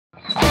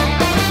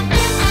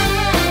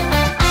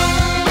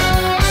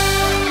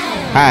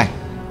Hi,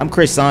 I'm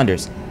Chris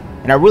Saunders,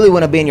 and I really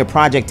want to be in your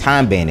project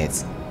Time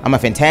Bandits. I'm a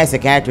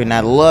fantastic actor and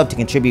I'd love to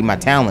contribute my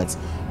talents,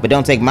 but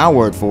don't take my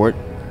word for it.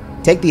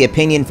 Take the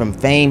opinion from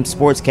famed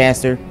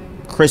sportscaster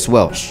Chris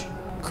Welsh.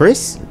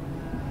 Chris?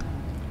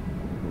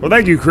 Well,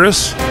 thank you,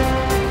 Chris.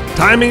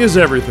 Timing is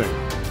everything.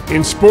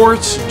 In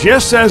sports,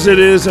 just as it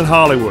is in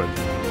Hollywood.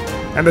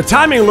 And the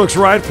timing looks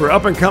right for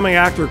up-and-coming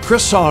actor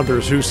Chris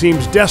Saunders, who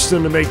seems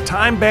destined to make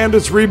Time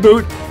Bandits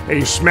reboot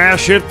a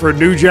smash hit for a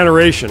new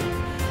generation.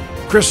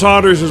 Chris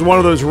Saunders is one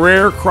of those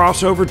rare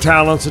crossover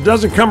talents that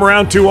doesn't come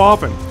around too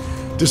often.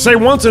 To say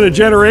once in a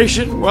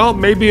generation, well,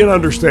 may be an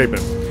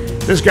understatement.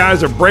 This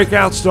guy's a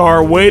breakout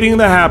star waiting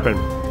to happen.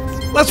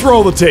 Let's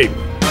roll the tape.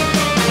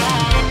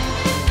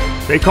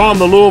 They call him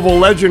the Louisville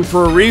legend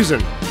for a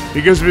reason,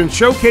 because he's been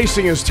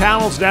showcasing his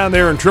talents down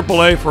there in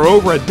AAA for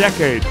over a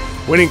decade,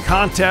 winning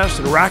contests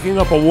and racking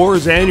up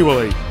awards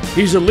annually.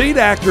 He's the lead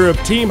actor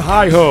of Team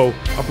Hi-Ho,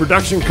 a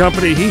production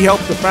company he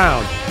helped to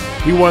found.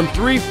 He won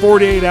 3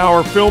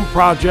 48-hour film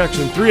projects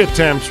in 3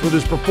 attempts with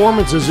his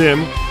performances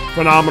in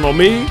Phenomenal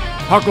Me,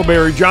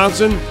 Huckleberry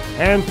Johnson,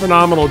 and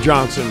Phenomenal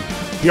Johnson.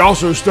 He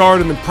also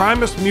starred in the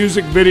Primus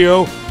music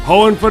video,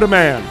 Hoeing for the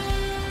Man.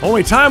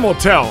 Only time will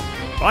tell,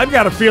 but I've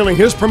got a feeling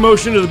his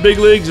promotion to the big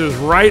leagues is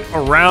right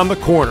around the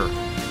corner.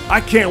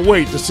 I can't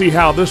wait to see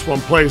how this one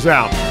plays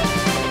out.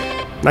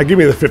 Now give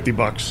me the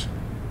 $50.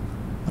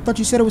 I thought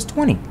you said it was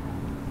 20.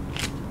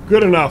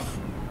 Good enough.